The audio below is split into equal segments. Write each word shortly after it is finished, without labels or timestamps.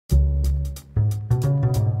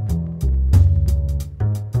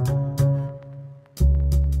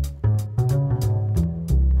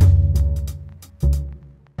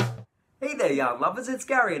there, yarn lovers, it's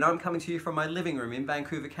Gary and I'm coming to you from my living room in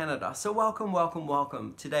Vancouver, Canada. So welcome, welcome,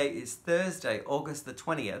 welcome. Today is Thursday, August the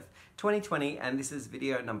 20th, 2020, and this is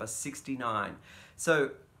video number 69.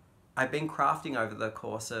 So I've been crafting over the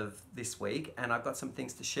course of this week and I've got some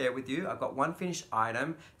things to share with you. I've got one finished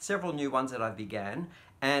item, several new ones that I began,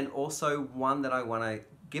 and also one that I want to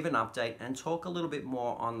give an update and talk a little bit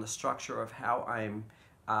more on the structure of how I'm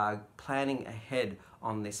planning ahead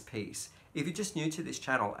on this piece. If you're just new to this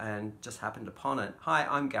channel and just happened upon it, hi,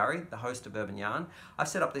 I'm Gary, the host of Urban Yarn. I've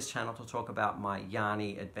set up this channel to talk about my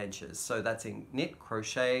yarny adventures. So that's in knit,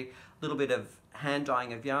 crochet, a little bit of hand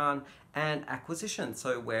dyeing of yarn, and acquisition.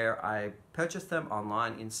 So where I purchase them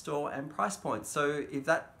online, in store, and price points. So if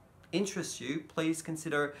that interests you, please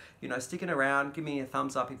consider, sticking around, give me a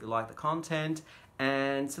thumbs up if you like the content,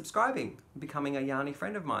 and subscribing, becoming a yarny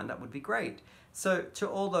friend of mine. That would be great. So to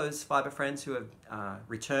all those fiber friends who have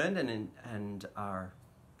returned and are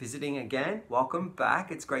visiting again, welcome back.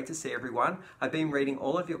 It's great to see everyone. I've been reading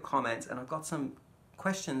all of your comments and I've got some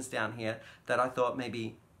questions down here that I thought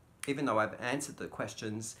maybe, even though I've answered the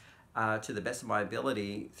questions to the best of my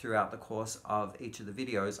ability throughout the course of each of the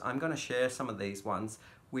videos, I'm going to share some of these ones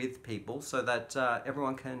with people so that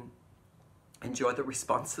everyone can enjoy the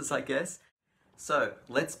responses, I guess. So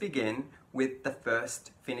let's begin with the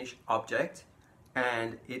first finished object.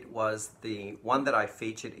 And it was the one that I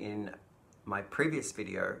featured in my previous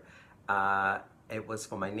video. It was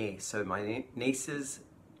for my niece. So my niece is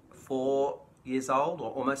 4 years old,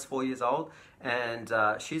 or almost 4 years old, and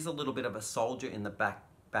she's a little bit of a soldier in the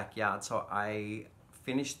backyard. So I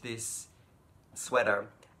finished this sweater,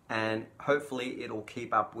 and hopefully it'll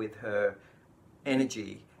keep up with her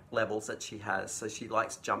energy levels that she has. So she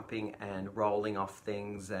likes jumping and rolling off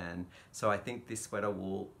things, and so I think this sweater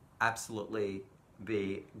will absolutely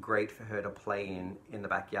be great for her to play in the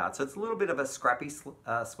backyard. So it's a little bit of a scrappy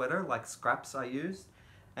sweater, like scraps I used,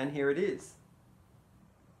 and here it is.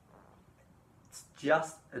 It's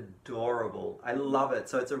just adorable. I love it.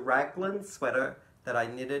 So it's a Raglan sweater that I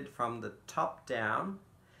knitted from the top down,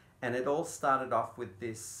 and it all started off with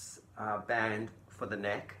this band for the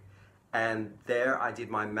neck, and there I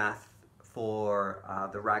did my math for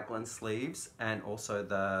the Raglan sleeves and also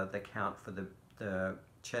the count for the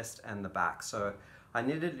chest and the back. So I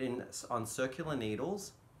knitted it on circular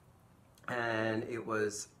needles, and it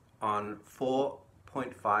was on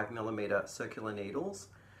 4.5mm circular needles,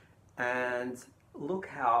 and look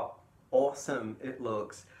how awesome it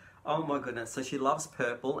looks. Oh my goodness. So she loves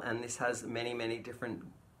purple, and this has many different,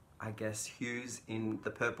 I guess, hues in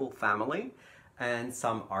the purple family, and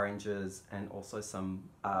some oranges and also some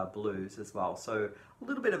blues as well. So a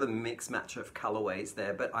little bit of a mix match of colorways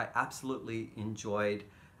there, but I absolutely enjoyed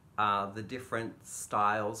the different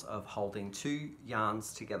styles of holding two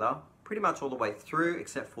yarns together pretty much all the way through,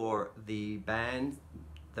 except for the bands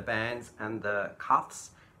and the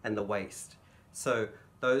cuffs and the waist. So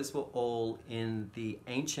those were all in the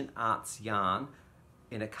Ancient Arts yarn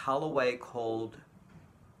in a colorway called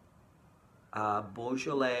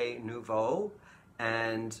Beaujolais Nouveau,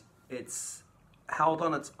 and it's held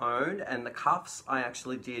on its own, and the cuffs I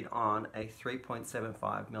actually did on a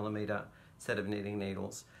 3.75mm set of knitting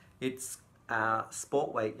needles. It's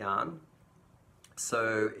sport weight yarn,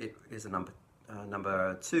 so it is a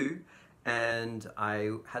number 2, and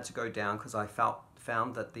I had to go down because I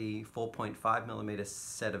found that the 4.5mm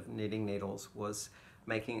set of knitting needles was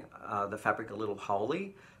making the fabric a little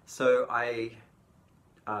holey. So I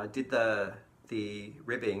did the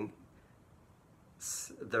ribbing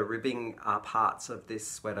parts of this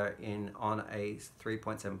sweater on a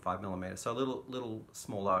 3.75mm, so a little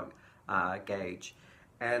smaller gauge,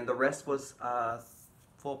 and the rest was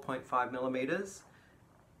 4.5mm.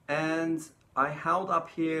 And I held up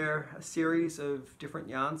here a series of different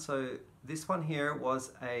yarns. So this one here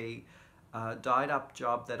was a dyed up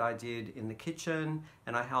job that I did in the kitchen,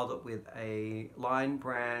 and I held it with a Lion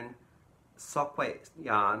brand sock weight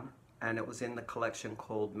yarn, and it was in the collection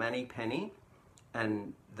called Mani Penny,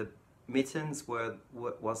 and the mittens was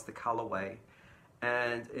the colorway,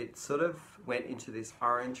 and it sort of went into this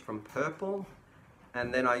orange from purple,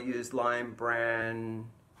 and then I used Lion brand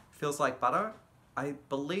Feels Like Butter. I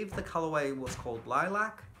believe the colorway was called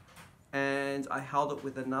Lilac, and I held it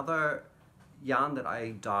with another yarn that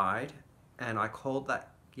I dyed, and I called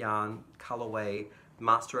that yarn colorway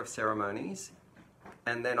Master of Ceremonies,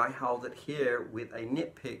 and then I held it here with a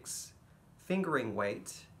Knit Picks fingering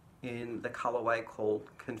weight in the colorway called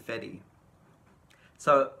Confetti.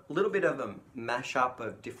 So a little bit of a mashup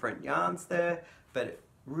of different yarns there, but it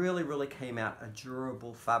really came out a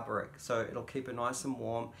durable fabric. So it'll keep her nice and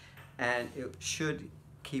warm, and it should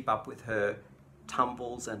keep up with her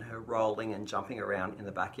tumbles and her rolling and jumping around in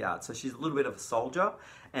the backyard. So she's a little bit of a soldier,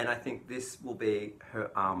 and I think this will be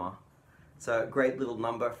her armor. So a great little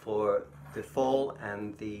number for the fall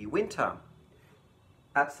and the winter.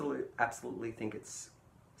 Absolutely think it's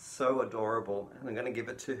so adorable, and I'm going to give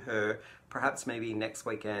it to her perhaps maybe next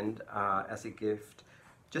weekend as a gift,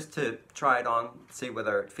 just to try it on, see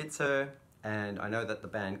whether it fits her. And I know that the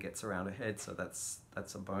band gets around her head, so that's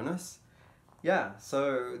a bonus. Yeah,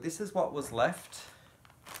 so this is what was left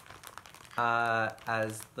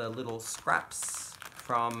as the little scraps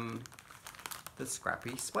from the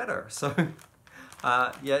scrappy sweater. So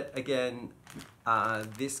yet again,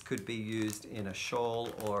 this could be used in a shawl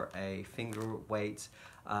or a finger weight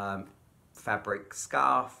fabric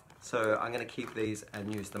scarf. So I'm going to keep these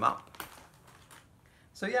and use them up.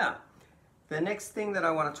 So yeah, the next thing that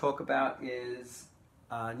I want to talk about is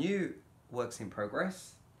new works in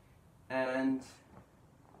progress. And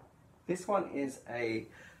this one is a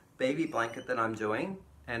baby blanket that I'm doing,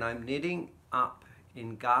 and I'm knitting up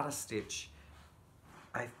in garter stitch.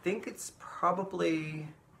 I think it's probably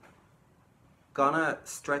gonna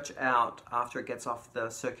stretch out after it gets off the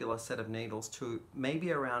circular set of needles to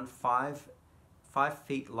maybe around 5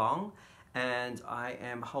 feet long. And I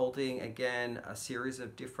am holding again a series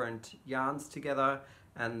of different yarns together,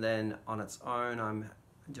 and then on its own I'm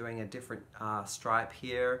doing a different stripe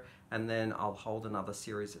here, and then I'll hold another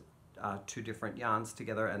series of 2 different yarns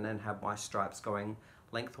together, and then have my stripes going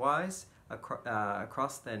lengthwise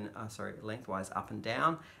across, then lengthwise up and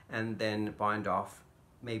down, and then bind off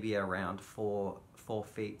maybe around 4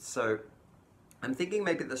 feet. So I'm thinking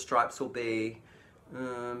maybe the stripes will be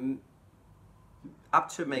up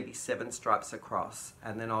to maybe 7 stripes across,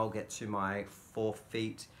 and then I'll get to my 4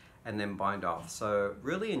 feet and then bind off. So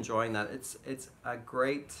really enjoying that. It's a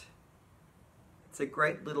great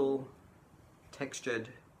little textured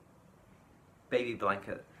baby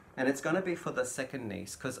blanket, and it's going to be for the second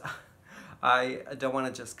niece, because I don't want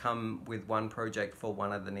to just come with one project for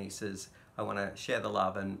one of the nieces. I want to share the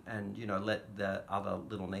love and you know, let the other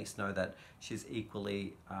little niece know that she's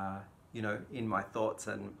equally you know, in my thoughts,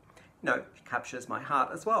 and you know, captures my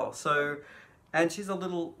heart as well. So, and she's a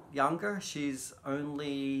little younger. She's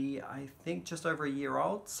only, I think, just over a year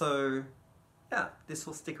old. So yeah, this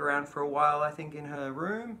will stick around for a while, I think, in her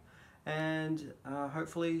room, and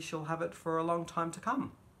hopefully she'll have it for a long time to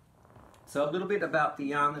come. So a little bit about the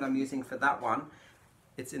yarn that I'm using for that one.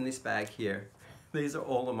 It's in this bag here. These are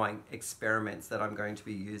all of my experiments that I'm going to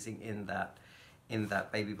be using in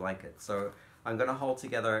that baby blanket. So I'm going to hold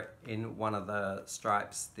together in one of the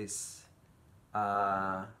stripes this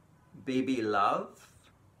BB Love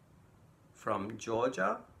from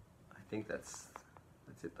Georgia. I think that's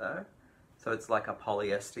it there. So it's like a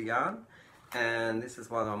polyester yarn, and this is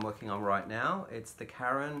what I'm working on right now. It's the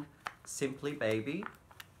Karen Simply Baby,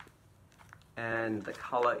 and the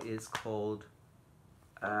color is called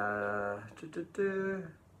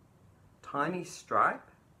Tiny Stripe.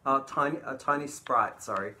 Tiny Sprite,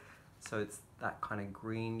 sorry. So it's that kind of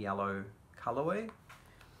green yellow colorway.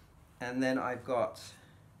 And then I'm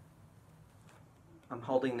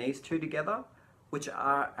holding these 2 together, which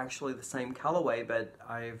are actually the same colorway, but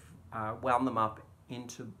I've wound them up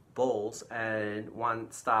into balls, and one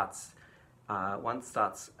starts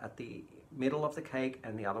at the middle of the cake,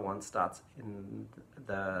 and the other one starts in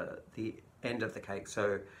the end of the cake.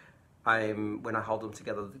 So when I hold them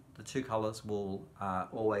together, the 2 colors will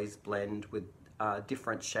always blend with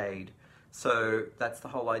different shade. So that's the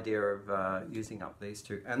whole idea of using up these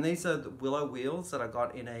 2. And these are the Willow Wheels that I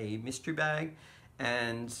got in a mystery bag,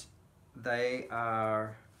 and they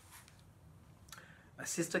are a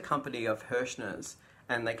sister company of Hirschner's,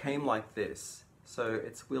 and they came like this. So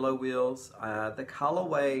it's Willow Wheels. The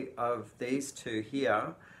colorway of these 2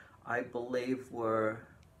 here, I believe were,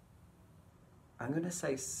 I'm going to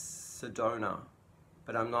say Sedona,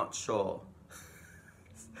 but I'm not sure.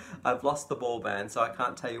 I've lost the ball band, so I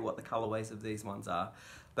can't tell you what the colorways of these ones are.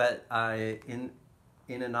 But in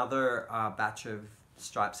another batch of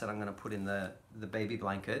stripes that I'm going to put in the baby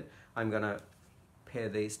blanket, I'm going to pair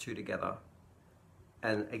these 2 together.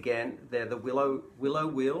 And again, they're the Willow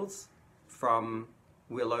Wheels from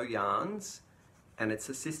Willow Yarns, and it's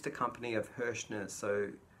a sister company of Hirschner's, so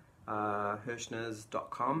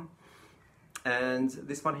hirschners.com. And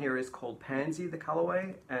this one here is called Pansy, the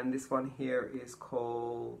colorway, and this one here is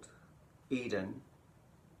called Eden.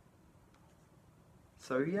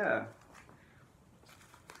 So yeah,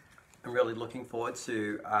 I'm really looking forward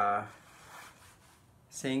to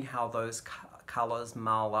seeing how those colors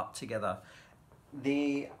mull up together.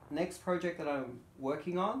 The next project that I'm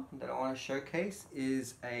working on, that I want to showcase,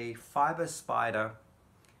 is a fiber spider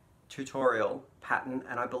tutorial pattern,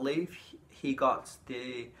 and I believe he got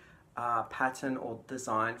the pattern or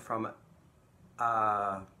design from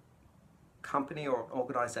a company or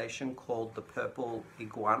organization called the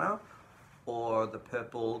PurpleIguana or the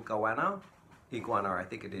PurpleIguana, Iguana I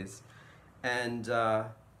think it is. And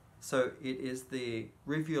so it is the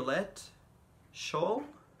Rivulet Shawl,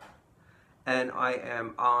 and I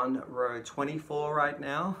am on row 24 right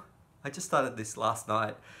now. I just started this last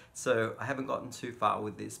night, so I haven't gotten too far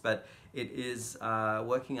with this, but it is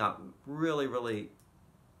working up really, really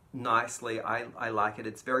nicely. I like it.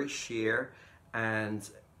 It's very sheer, and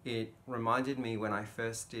it reminded me when I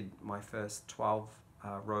first did my first 12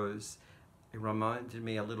 rows, it reminded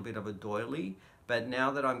me a little bit of a doily, but now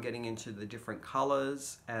that I'm getting into the different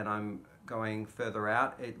colors and I'm going further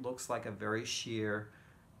out, it looks like a very sheer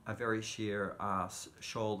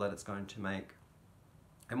shawl that it's going to make.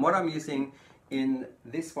 And what I'm using in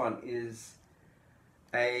this one is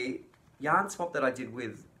a yarn swap that I did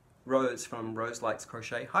with Rose from Rose Likes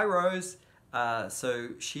Crochet. Hi Rose! So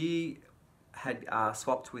she had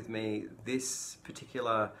swapped with me this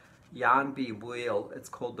particular yarn bee wheel. It's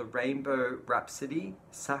called the Rainbow Rhapsody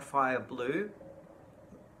Sapphire Blue.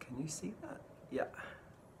 Can you see that? Yeah.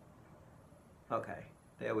 Okay,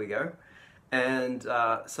 there we go. And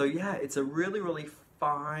so yeah, it's a really, really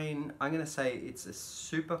fine, I'm going to say it's a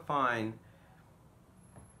super fine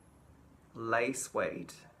lace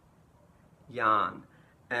weight yarn,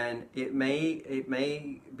 and it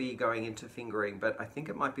may be going into fingering, but I think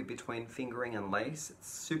it might be between fingering and lace. It's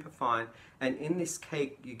super fine, and in this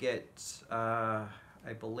cake you get I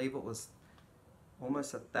believe it was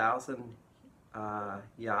almost 1,000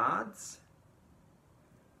 yards.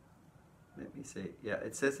 Let me see. Yeah,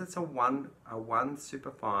 it says it's a one super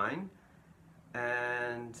fine.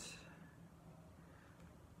 And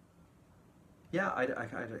yeah, I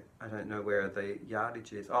don't know where the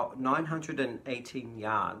yardage is. Oh, 918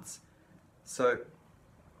 yards. So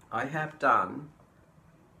I have done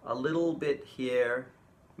a little bit here,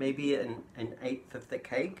 maybe an eighth of the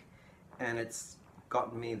cake, and it's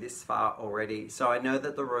gotten me this far already. So I know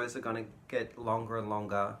that the rows are going to get longer and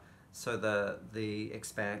longer, so the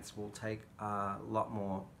expanse will take a lot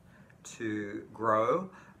more to grow,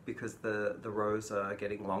 because the rows are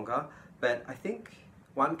getting longer. But I think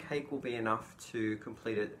one cake will be enough to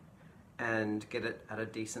complete it and get it at a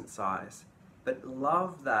decent size. But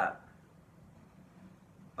love that.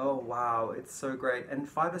 Oh wow, it's so great. And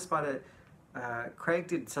Fiber Spider, Craig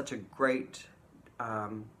did such a great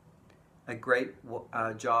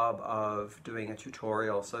job of doing a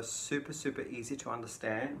tutorial. So super, super easy to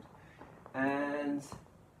understand. And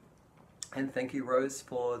thank you Rose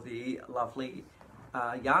for the lovely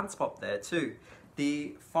yarn swap there too.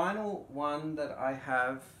 The final one that I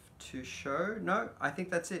have to show, no, I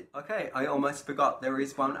think that's it. Okay, I almost forgot. There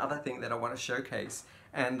is one other thing that I want to showcase,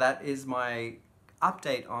 and that is my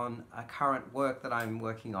update on a current work that I'm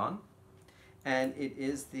working on. And it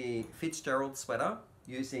is the Fitzgerald sweater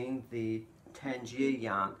using the Tangier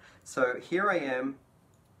yarn. So here I am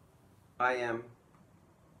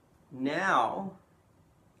now,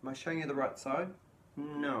 am I showing you the right side?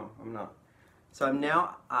 No, I'm not. So I'm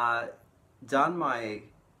now done my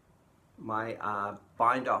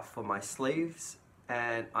bind off for my sleeves,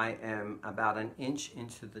 and I am about an inch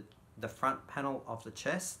into the front panel of the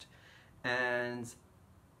chest, and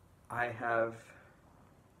I have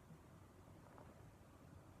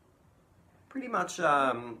pretty much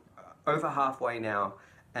over halfway now,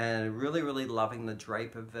 and really, really loving the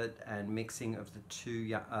drape of it and mixing of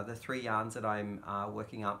the three yarns that I'm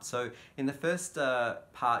working up. So in the first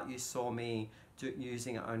part you saw me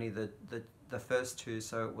using only the first two,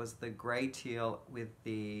 so it was the grey teal with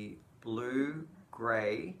the blue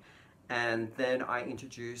grey, and then I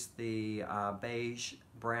introduced the beige,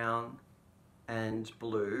 brown and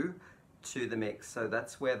blue to the mix. So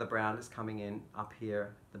that's where the brown is coming in up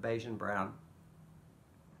here, the beige and brown.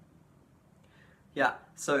 Yeah,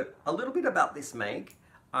 so a little bit about this make.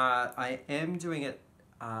 I am doing it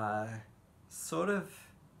sort of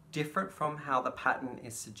different from how the pattern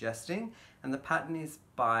is suggesting, and the pattern is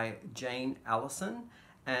by Jane Allison,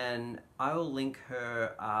 and I will link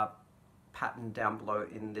her pattern down below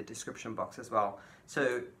in the description box as well.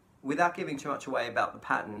 So without giving too much away about the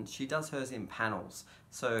pattern, she does hers in panels.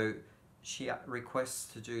 So she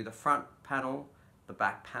requests to do the front panel, the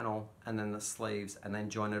back panel, and then the sleeves, and then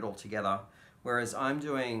join it all together. Whereas I'm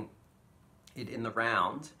doing it in the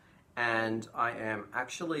round, and I am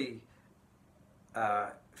actually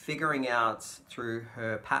figuring out through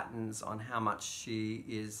her patterns on how much she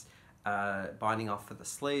is binding off for the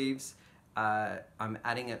sleeves. I'm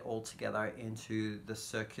adding it all together into the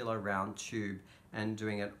circular round tube and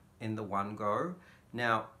doing it in the one go.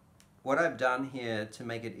 Now, what I've done here to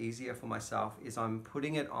make it easier for myself is I'm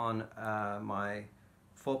putting it on my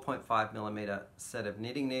 4.5mm set of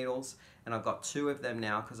knitting needles, and I've got 2 of them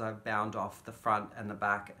now because I've bound off the front and the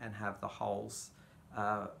back and have the holes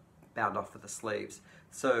bound off for the sleeves.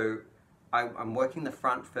 So I'm working the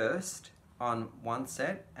front first on one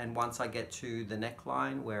set, and once I get to the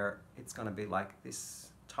neckline where it's going to be like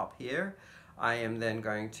this top here, I am then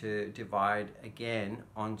going to divide again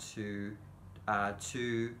onto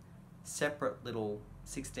 2 separate little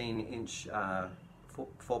 16-inch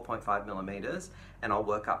 4.5mm, and I'll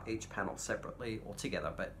work up each panel separately or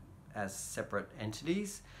together, but as separate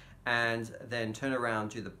entities, and then turn around,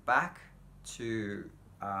 do the back to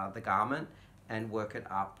the garment and work it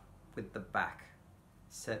up with the back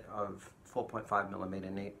set of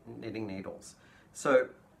 4.5mm knitting needles. So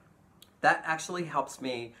that actually helps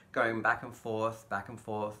me going back and forth,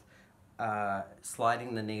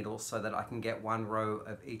 sliding the needles so that I can get one row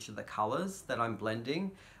of each of the colors that I'm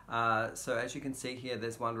blending. So as you can see here,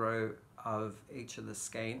 there's one row of each of the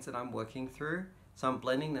skeins that I'm working through. So I'm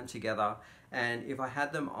blending them together, and if I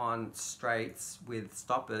had them on straights with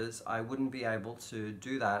stoppers, I wouldn't be able to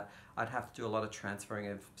do that. I'd have to do a lot of transferring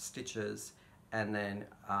of stitches and then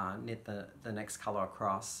knit the next color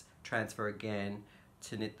across, transfer again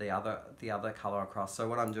to knit the other color across. So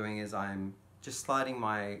what I'm doing is I'm just sliding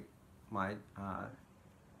my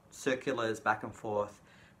circulars back and forth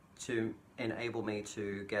to enable me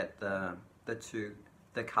to get the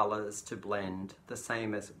colors to blend the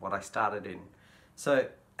same as what I started in. So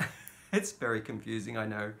it's very confusing, I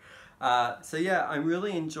know. So yeah, I'm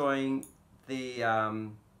really enjoying the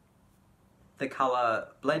color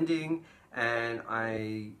blending, and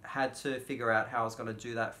I had to figure out how I was going to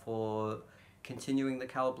do that for continuing the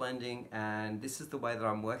color blending, and this is the way that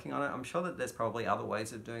I'm working on it. I'm sure that there's probably other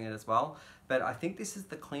ways of doing it as well, but I think this is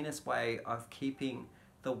the cleanest way of keeping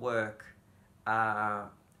the work. At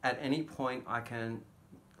any point I can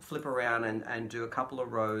flip around and do a couple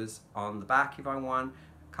of rows on the back if I want,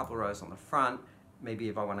 a couple of rows on the front, maybe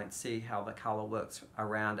if I want to see how the color works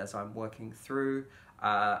around as I'm working through.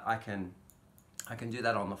 I can do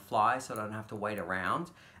that on the fly so I don't have to wait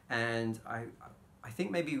around, and I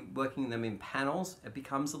think maybe working them in panels, it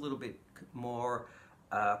becomes a little bit more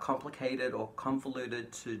complicated or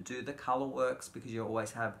convoluted to do the color works, because you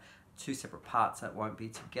always have 2 separate parts that won't be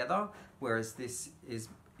together, whereas this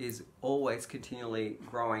is always continually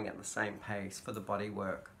growing at the same pace for the body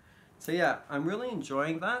work. So yeah, I'm really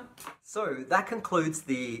enjoying that. So that concludes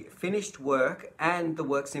the finished work and the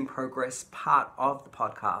works in progress part of the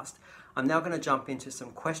podcast. I'm now going to jump into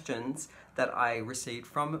some questions that I received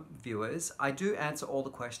from viewers. I do answer all the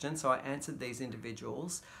questions, so I answered these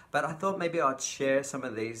individuals, but I thought maybe I'd share some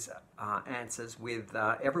of these answers with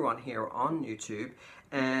everyone here on YouTube,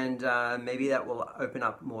 and maybe that will open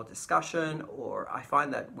up more discussion, or I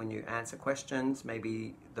find that when you answer questions,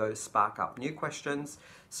 maybe those spark up new questions.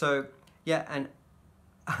 So yeah, and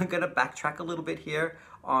I'm going to backtrack a little bit here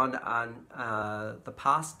on the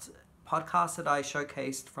past podcast that I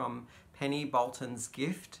showcased from Penny Bolton's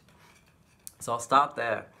gift. So I'll start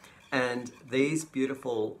there. And these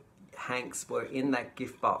beautiful hanks were in that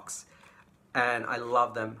gift box, and I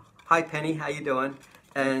love them. Hi Penny, how you doing?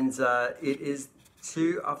 And it is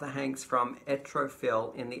 2 of the hanks from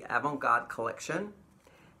Etrofil in the Avant-Garde collection.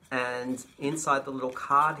 And inside the little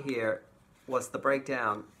card here was the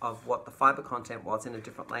breakdown of what the fiber content was in a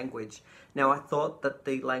different language. Now I thought that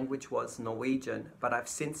the language was Norwegian, but I've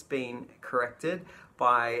since been corrected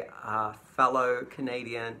by a fellow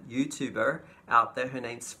Canadian YouTuber out there. Her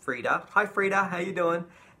name's Frida. Hi Frida, how you doing?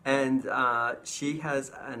 And she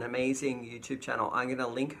has an amazing YouTube channel. I'm going to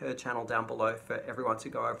link her channel down below for everyone to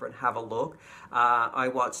go over and have a look. I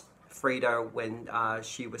watched Frida when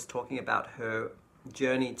she was talking about her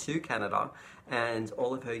journey to Canada and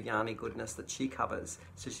all of her yarny goodness that she covers.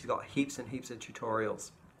 So she's got heaps and heaps of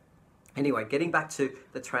tutorials. Anyway, getting back to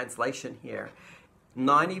the translation here,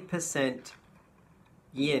 90%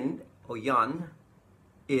 yin or yan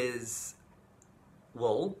is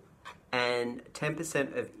wool, and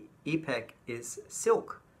 10% of ipek is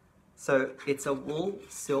silk. So it's a wool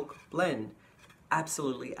silk blend.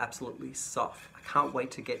 Absolutely, absolutely soft. I can't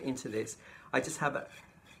wait to get into this. I just have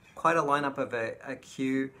quite a lineup of a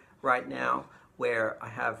queue right now where I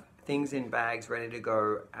have things in bags ready to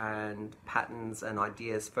go and patterns and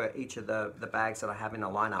ideas for each of the bags that I have in a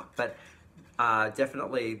lineup. But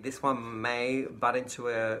definitely this one may butt into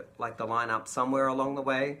the lineup somewhere along the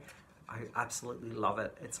way. I absolutely love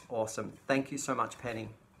it. It's awesome. Thank you so much, Penny.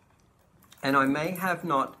 And I may have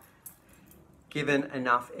not given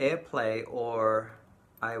enough airplay or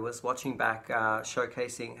I was watching back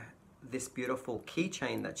showcasing this beautiful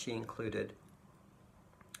keychain that she included.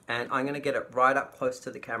 And I'm going to get it right up close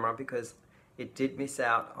to the camera because it did miss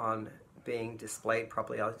out on being displayed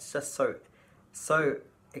properly. I was just so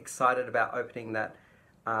excited about opening that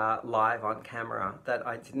live on camera that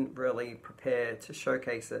I didn't really prepare to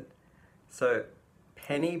showcase it. So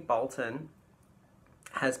Penny Bolton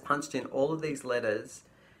has punched in all of these letters,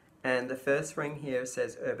 and the first ring here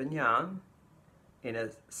says Urban Yarn in a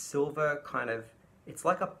silver kind of, it's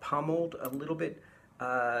like a pummeled, a little bit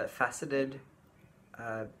faceted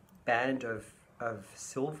band of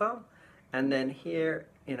silver. And then here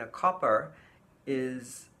in a copper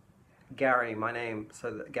is Gary, my name.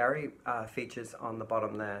 So Gary features on the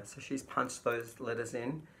bottom there. So she's punched those letters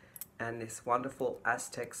in, and this wonderful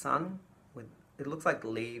Aztec sun with, it looks like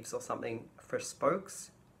leaves or something for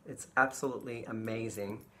spokes. It's absolutely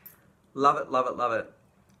amazing. Love it, love it, love it.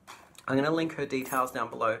 I'm going to link her details down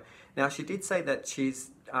below. Now, she did say that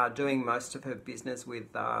she's doing most of her business with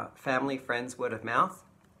family, friends, word of mouth.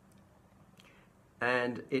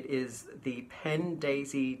 And it is the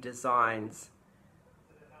PenDaisy Designs,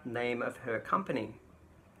 name of her company.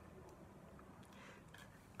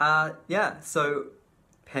 Yeah, so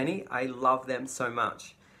Penny, I love them so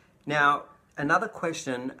much. Now, another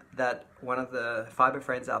question that one of the fiber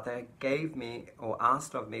friends out there gave me or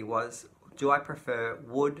asked of me was, do I prefer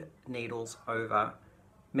wood needles over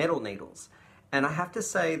metal needles? And I have to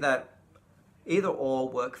say that either or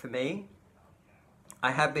work for me.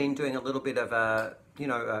 I have been doing a little bit of a,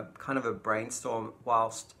 kind of a brainstorm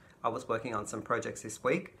whilst I was working on some projects this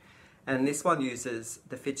week. And this one uses,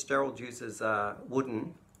 the Fitzgerald uses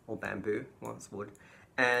wooden or bamboo, well it's wood.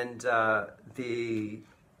 And the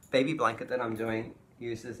baby blanket that I'm doing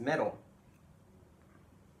uses metal.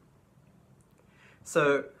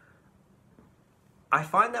 So I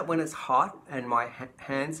find that when it's hot and my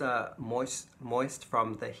hands are moist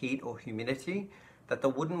from the heat or humidity, that the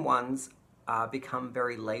wooden ones become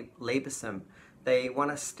very laborsome. They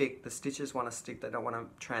want to stick, the stitches want to stick, they don't want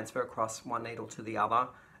to transfer across one needle to the other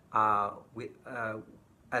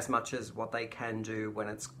as much as what they can do when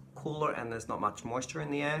it's cooler and there's not much moisture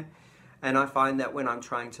in the air. And I find that when I'm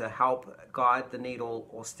trying to help guide the needle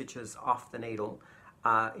or stitches off the needle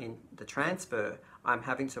in the transfer, I'm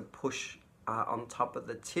having to push on top of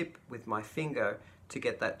the tip with my finger to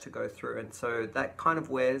get that to go through. And so that kind of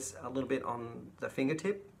wears a little bit on the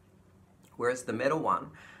fingertip, whereas the metal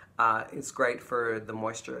one is great for the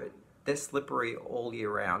moisture. They're slippery all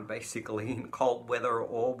year round, basically, in cold weather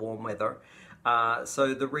or warm weather.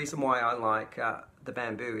 So the reason why I like the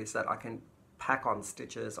bamboo is that I can pack on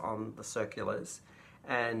stitches on the circulars,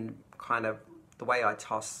 and kind of the way I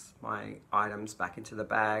toss my items back into the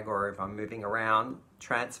bag, or if I'm moving around,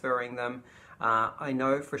 transferring them, I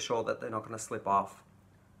know for sure that they're not going to slip off.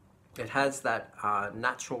 It has that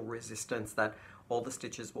natural resistance that all the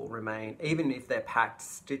stitches will remain. Even if they're packed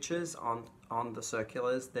stitches on the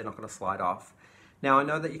circulars, they're not going to slide off. Now, I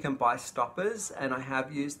know that you can buy stoppers, and I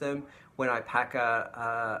have used them when I pack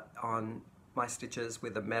on my stitches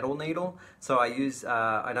with a metal needle. So I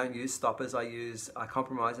don't use stoppers, I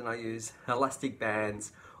compromise and I use elastic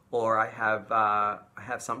bands, or I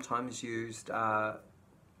have sometimes used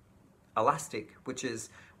elastic, which is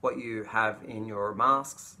what you have in your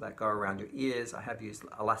masks that go around your ears. I have used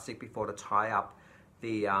elastic before to tie up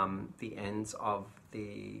the ends of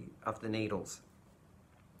the needles.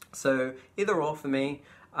 So either or for me.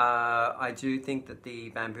 I do think that the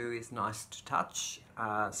bamboo is nice to touch,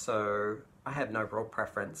 so I have no real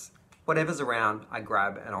preference. Whatever's around, I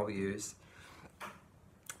grab and I'll use.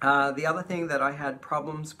 The other thing that I had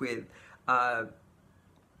problems with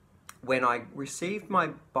when I received my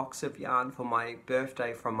box of yarn for my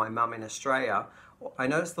birthday from my mum in Australia, I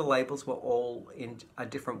noticed the labels were all in a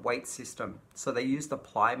different weight system. So they used the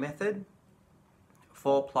ply method,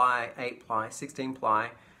 4 ply, 8 ply, 16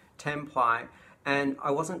 ply, 10 ply, and I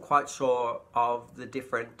wasn't quite sure of the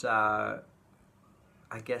different, I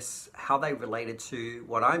guess, how they related to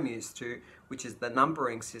what I'm used to, which is the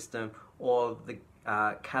numbering system, or the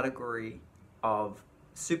category of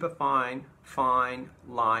super fine, fine,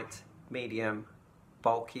 light, medium,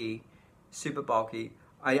 bulky, super bulky.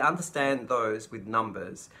 I understand those with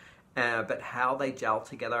numbers, but how they gel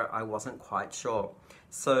together, I wasn't quite sure.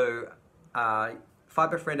 So,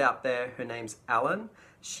 fiber friend out there, her name's Alan,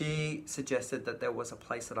 she suggested that there was a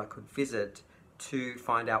place that I could visit to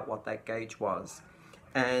find out what that gauge was.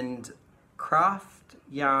 And Craft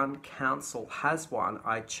Yarn Council has one.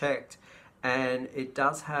 I checked, and it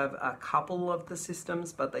does have a couple of the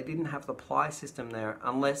systems, but they didn't have the ply system there,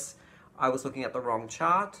 unless I was looking at the wrong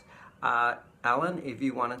chart. Alan, if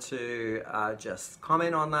you wanted to just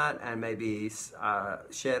comment on that and maybe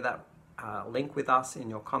share that link with us in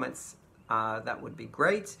your comments, that would be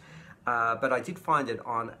great. But I did find it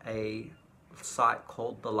on a site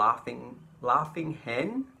called the Laughing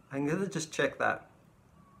Hen. I'm going to just check that.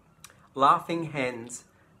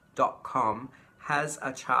 LaughingHens.com has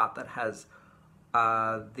a chart that has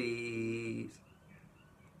the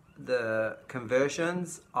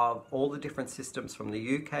conversions of all the different systems from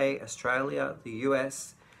the UK, Australia, the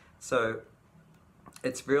US. So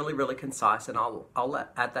it's really, really concise, and I'll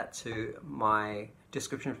add that to my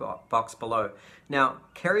description box below. Now,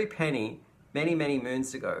 Kerry Penny, many, many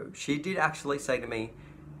moons ago, she did actually say to me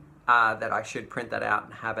that I should print that out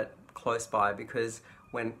and have it close by, because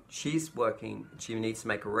when she's working, she needs to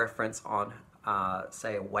make a reference on,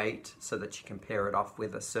 say, a weight so that she can pair it off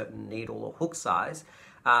with a certain needle or hook size.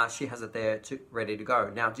 She has it there ready to go.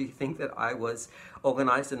 Now, do you think that I was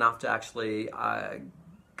organized enough to actually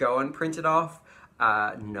go and print it off?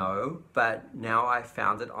 No, but now I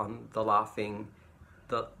found it on the Laughing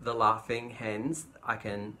Hens. I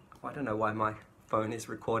don't know why my phone is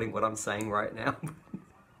recording what I'm saying right now.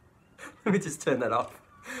 Let me just turn that off.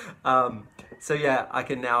 So yeah, I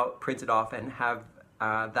can now print it off and have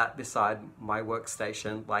that beside my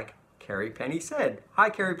workstation, like Kerry Penny said.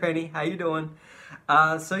 Hi Kerry Penny, how you doing?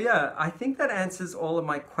 So yeah, I think that answers all of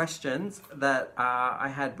my questions that I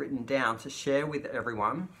had written down to share with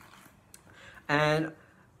everyone. And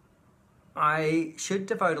I should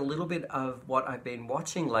devote a little bit of what I've been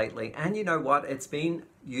watching lately. And you know what? It's been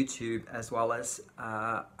YouTube, as well as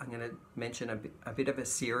I'm going to mention a bit of a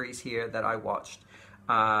series here that I watched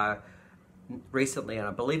recently, and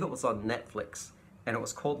I believe it was on Netflix, and it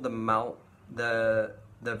was called the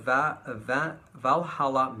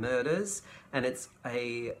Valhalla Murders, and it's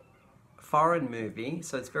a foreign movie,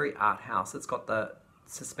 so it's very art house. It's got the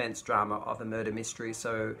suspense drama of a murder mystery,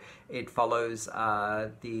 so it follows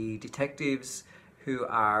the detectives who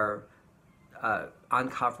are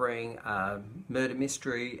uncovering a murder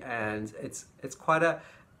mystery, and it's quite a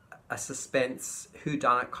suspense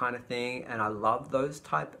whodunit kind of thing, and I love those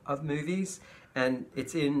type of movies. And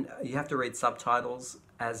it's you have to read subtitles,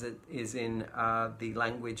 as it is in the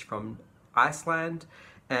language from Iceland,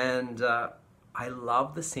 and I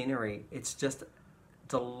love the scenery. It's just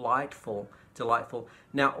delightful.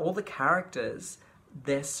 Now, all the characters,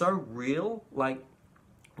 they're so real. Like,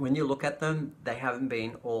 when you look at them, they haven't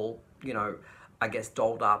been all, you know, I guess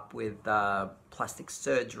dolled up with plastic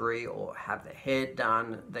surgery or have their hair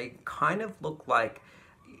done. They kind of look like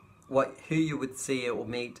who you would see or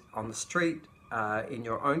meet on the street in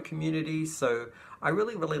your own community. So I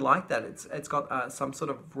really, really like that. It's got some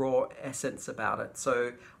sort of raw essence about it.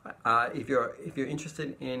 So if you're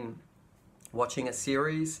interested in watching a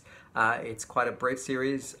series, it's quite a brief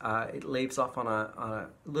series. It leaves off on a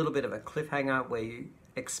little bit of a cliffhanger where you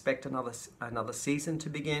expect another season to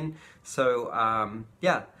begin. So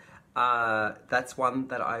yeah, that's one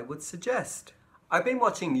that I would suggest. I've been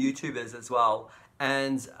watching YouTubers as well,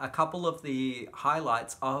 and a couple of the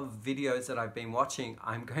highlights of videos that I've been watching,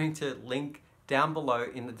 I'm going to link down below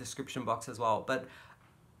in the description box as well. But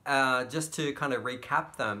just to kind of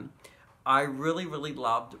recap them, I really, really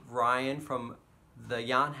loved Ryan from the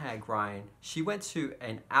Yarn Hag Ryan. She went to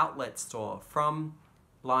an outlet store from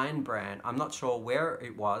Lion Brand. I'm not sure where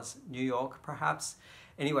it was, New York perhaps.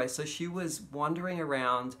 Anyway, so she was wandering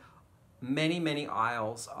around many, many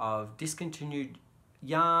aisles of discontinued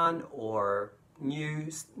yarn or new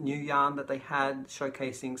yarn that they had,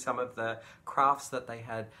 showcasing some of the crafts that they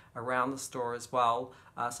had around the store as well,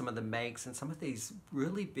 some of the makes and some of these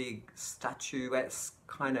really big statuesque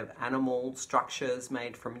kind of animal structures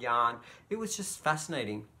made from yarn. It was just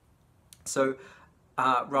fascinating. So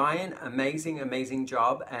Ryan, amazing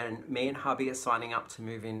job, and me and hubby are signing up to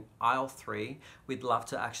move in aisle 3. We'd love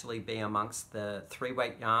to actually be amongst the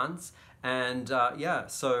 3-weight yarns, and yeah,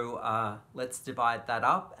 so let's divide that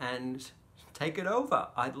up and take it over.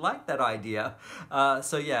 I'd like that idea.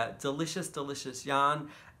 So yeah, delicious yarn.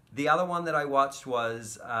 The other one that I watched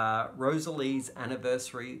was Rosalie's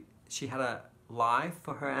anniversary. She had a live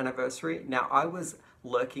for her anniversary. Now, I was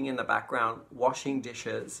lurking in the background washing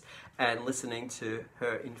dishes and listening to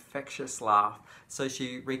her infectious laugh. So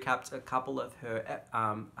she recapped a couple of her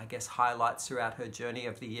I guess highlights throughout her journey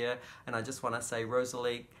of the year, and I just want to say,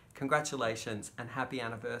 Rosalie, congratulations and happy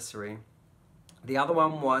anniversary. The other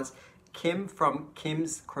one was Kim from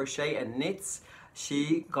Kim's Crochet and Knits.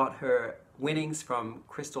 She got her winnings from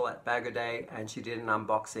Crystal at Bagger Day, and she did an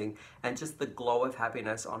unboxing, and just the glow of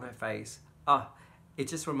happiness on her face. it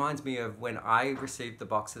just reminds me of when I received the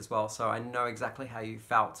box as well, so I know exactly how you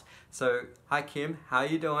felt. So hi Kim, how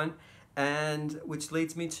you doing? And which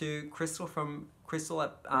leads me to Crystal from Crystal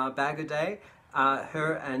at Bag a Day.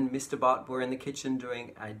 Her and Mr. Bot were in the kitchen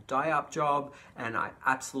doing a dye-up job, and I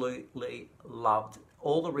absolutely loved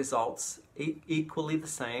all the results, equally the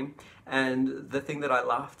same. And the thing that I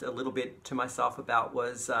laughed a little bit to myself about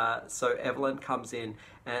was, so Evelyn comes in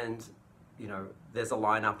and, you know, there's a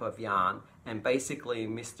lineup of yarn, and basically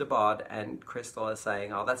Mr. Bod and Crystal are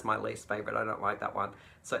saying, oh, that's my least favorite, I don't like that one.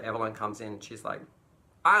 So Evelyn comes in and she's like,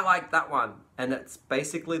 I like that one. And it's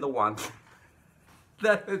basically the one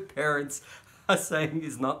that her parents are saying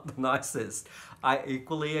is not the nicest. I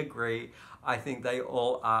equally agree. I think they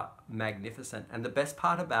all are magnificent. And the best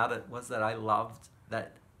part about it was that I loved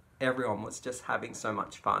that everyone was just having so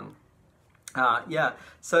much fun. Yeah,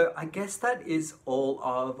 so I guess that is all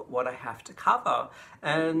of what I have to cover.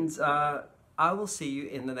 And I will see you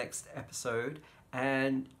in the next episode.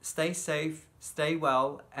 And stay safe, stay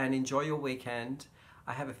well, and enjoy your weekend.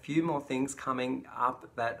 I have a few more things coming up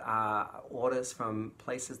that are orders from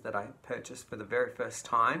places that I purchased for the very first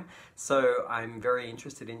time. So I'm very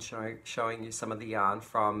interested in showing you some of the yarn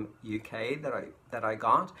from UK that I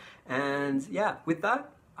got. And yeah, with that,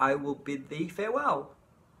 I will bid thee farewell.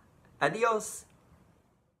 Adios.